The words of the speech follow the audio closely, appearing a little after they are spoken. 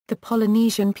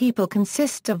Polynesian people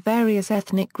consists of various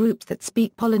ethnic groups that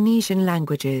speak Polynesian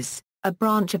languages, a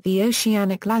branch of the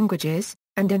Oceanic languages,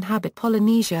 and inhabit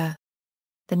Polynesia.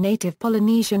 The native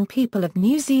Polynesian people of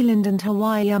New Zealand and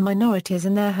Hawaii are minorities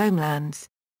in their homelands.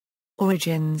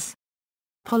 Origins: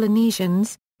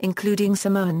 Polynesians, including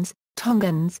Samoans,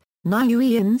 Tongans,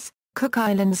 Niueans, Cook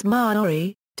Islands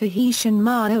Maori, Tahitian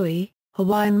Maori,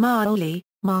 Hawaiian Maoli,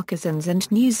 Marquesans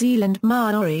and New Zealand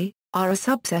Maori, are a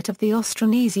subset of the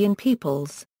Austronesian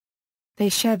peoples. They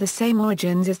share the same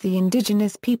origins as the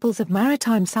indigenous peoples of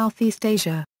maritime Southeast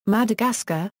Asia,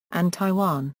 Madagascar, and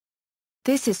Taiwan.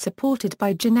 This is supported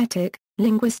by genetic,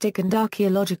 linguistic and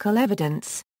archaeological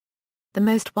evidence. The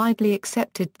most widely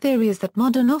accepted theory is that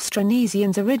modern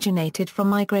Austronesians originated from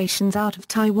migrations out of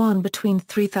Taiwan between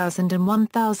 3000 and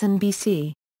 1000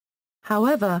 BC.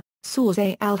 However,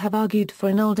 sources al. have argued for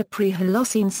an older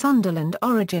pre-Holocene Sunderland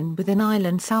origin within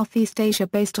island Southeast Asia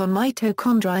based on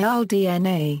mitochondrial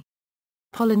DNA.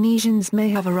 Polynesians may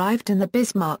have arrived in the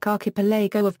Bismarck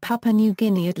archipelago of Papua New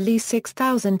Guinea at least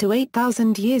 6,000 to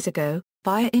 8,000 years ago,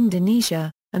 via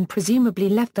Indonesia, and presumably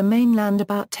left the mainland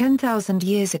about 10,000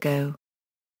 years ago.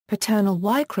 Paternal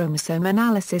Y chromosome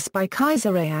analysis by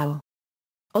Kaiser al.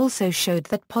 also showed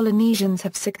that Polynesians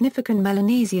have significant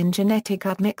Melanesian genetic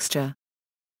admixture.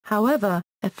 However,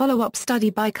 a follow-up study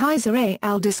by Kaiser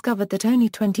al. discovered that only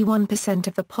 21%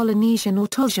 of the Polynesian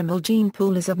autosomal gene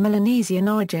pool is of Melanesian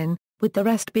origin, with the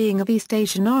rest being of East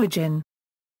Asian origin.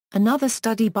 Another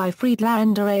study by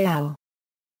Friedlander al.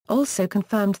 also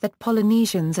confirmed that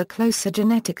Polynesians are closer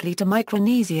genetically to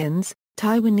Micronesians,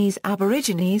 Taiwanese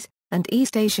Aborigines, and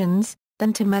East Asians,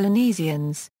 than to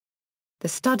Melanesians. The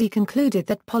study concluded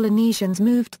that Polynesians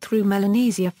moved through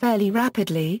Melanesia fairly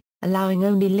rapidly, allowing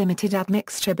only limited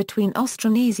admixture between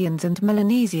Austronesians and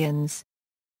Melanesians.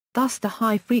 Thus the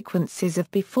high frequencies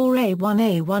of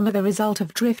B4A1A1 are the result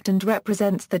of drift and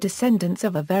represents the descendants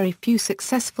of a very few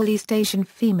successful East Asian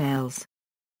females.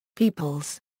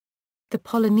 Peoples. The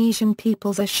Polynesian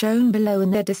peoples are shown below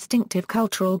in their distinctive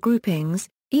cultural groupings: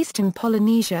 Eastern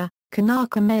Polynesia,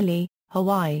 Kanaka Meli,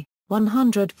 Hawaii,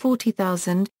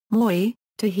 140,000, Moi,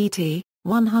 Tahiti,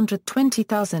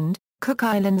 120,000, Cook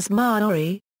Islands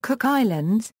Maori, Cook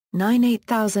Islands,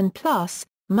 98,000 plus,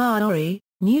 Maori,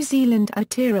 New Zealand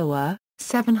Aotearoa,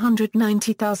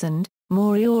 790,000,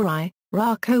 Moriori,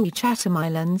 Rakowi Chatham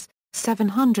Islands,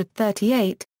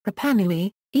 738,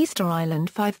 Rapanui, Easter Island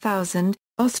 5,000,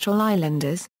 Austral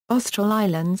Islanders, Austral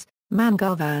Islands,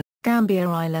 Mangawa, Gambia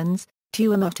Islands,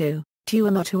 Tuamotu,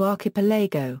 Tuamotu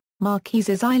Archipelago,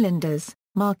 Marquesas Islanders,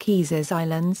 Marquesas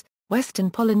Islands,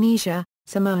 Western Polynesia,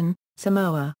 Samoan,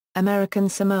 Samoa, American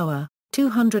Samoa,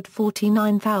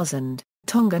 249,000,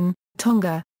 Tongan,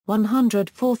 Tonga,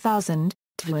 104,000,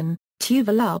 Tuvalu,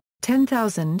 Tuvalu,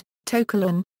 10,000,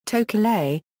 Tokelau,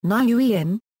 Tokelau,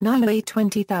 Niuean, Niue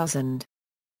 20,000.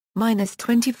 Minus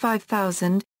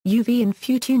 25,000, UV and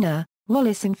Futuna,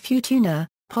 Wallis and Futuna,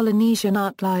 Polynesian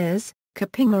outliers,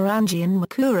 Kapingarangi and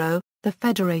Makuro, the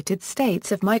Federated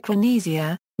States of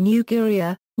Micronesia, New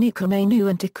Guinea, Nukumenu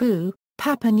and Tiku,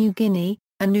 Papua New Guinea,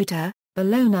 Anuta,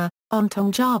 Bologna,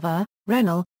 Ontong Java,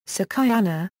 Renal,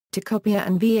 Sakayana, Tikopia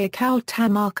and Viacau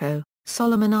Tamako,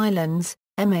 Solomon Islands,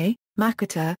 Ma,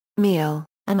 Makata, Meal,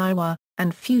 Aniwa,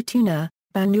 and Futuna,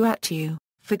 Vanuatu,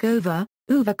 Figova,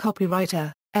 Uva.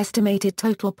 Copywriter, estimated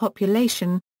total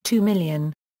population, 2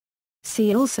 million.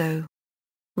 See also.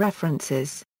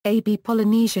 References: AB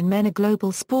Polynesian men a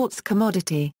global sports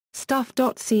commodity,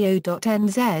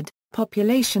 stuff.co.nz,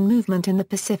 Population Movement in the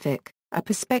Pacific, A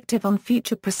Perspective on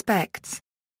Future Prospects.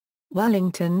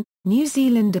 Wellington, New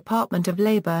Zealand Department of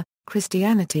Labour,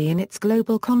 Christianity in its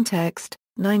Global Context,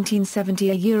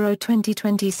 1970. Euro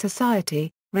 2020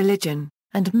 Society, Religion,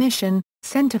 and Mission,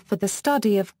 Centre for the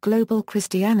Study of Global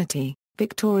Christianity,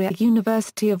 Victoria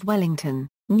University of Wellington,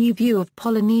 New View of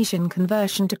Polynesian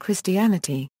Conversion to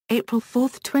Christianity, April 4,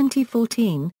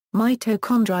 2014.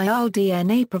 Mitochondrial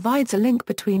DNA provides a link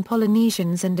between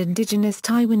Polynesians and indigenous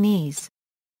Taiwanese.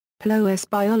 PLOS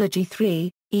Biology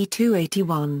 3,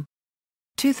 E281.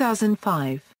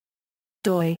 2005.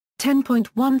 doi,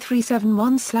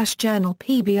 10.1371/journal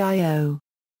PBIO.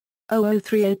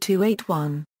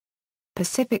 00302881.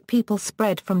 Pacific people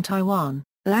spread from Taiwan,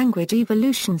 language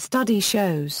evolution study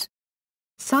shows.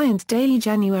 Science Daily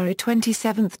January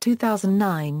 27,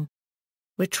 2009.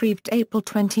 Retrieved April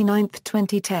 29,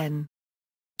 2010.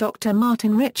 Dr.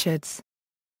 Martin Richards.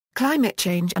 Climate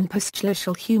Change and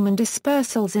Postglacial Human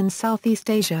Dispersals in Southeast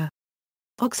Asia.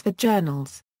 Oxford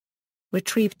Journals.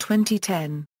 Retrieved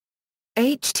 2010.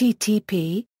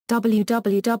 http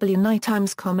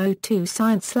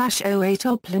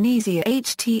www.nitimes.com02science/08 Polynesia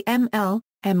HTML,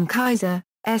 M. Kaiser,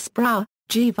 S. Brower,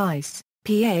 G. Weiss,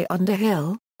 P. A.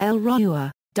 Underhill, L.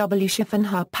 Royer, W.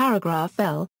 Schiffenhauer. Paragraph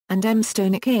L. and M.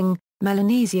 Stonick-Ing,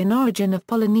 Melanesian Origin of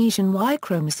Polynesian Y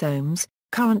chromosomes,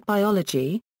 Current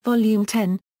Biology, Volume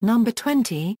 10, Number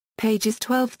 20, pages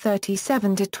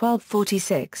 1237 to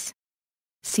 1246.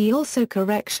 See also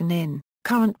correction in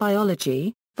Current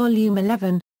Biology, Volume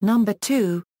 11, Number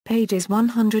 2, pages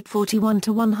 141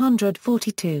 to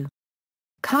 142.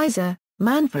 Kaiser,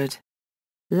 Manfred.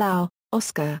 Lau,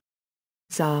 Oscar.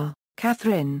 Zhao,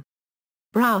 Catherine.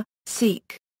 Brower,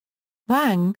 Seek.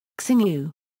 Wang,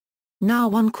 Xingyu. Now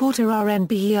 1/4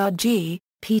 RNBERG,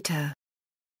 Peter.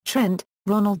 Trent,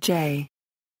 Ronald J.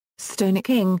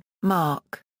 Stonick-Ing,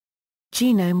 Mark.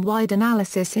 Genome-wide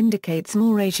analysis indicates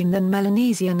more Asian than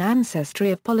Melanesian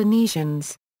ancestry of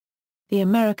Polynesians. The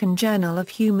American Journal of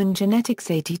Human Genetics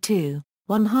 82,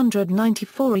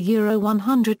 194 Euro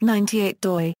 198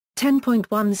 doi,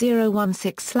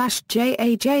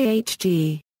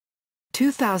 10.1016/JAJHG.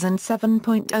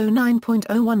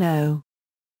 2007.09.010.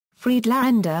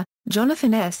 Friedlaender,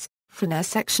 Jonathan S., Friner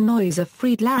Section Ois of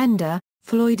Friedlaender,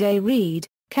 Floyd A. Reed,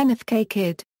 Kenneth K.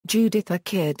 Kidd, Judith A.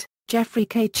 Kidd, Jeffrey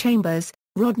K. Chambers,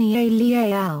 Rodney A.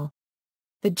 Lee al.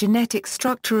 The Genetic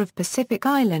Structure of Pacific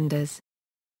Islanders.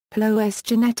 PLOS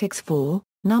Genetics 4,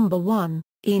 No. 1,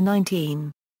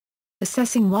 E19.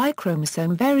 Assessing Y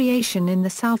chromosome variation in the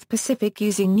South Pacific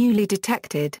using newly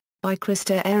detected, by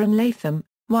Krista Aaron Latham,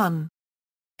 1.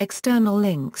 External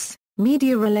links,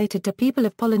 media related to people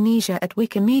of Polynesia at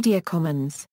Wikimedia Commons.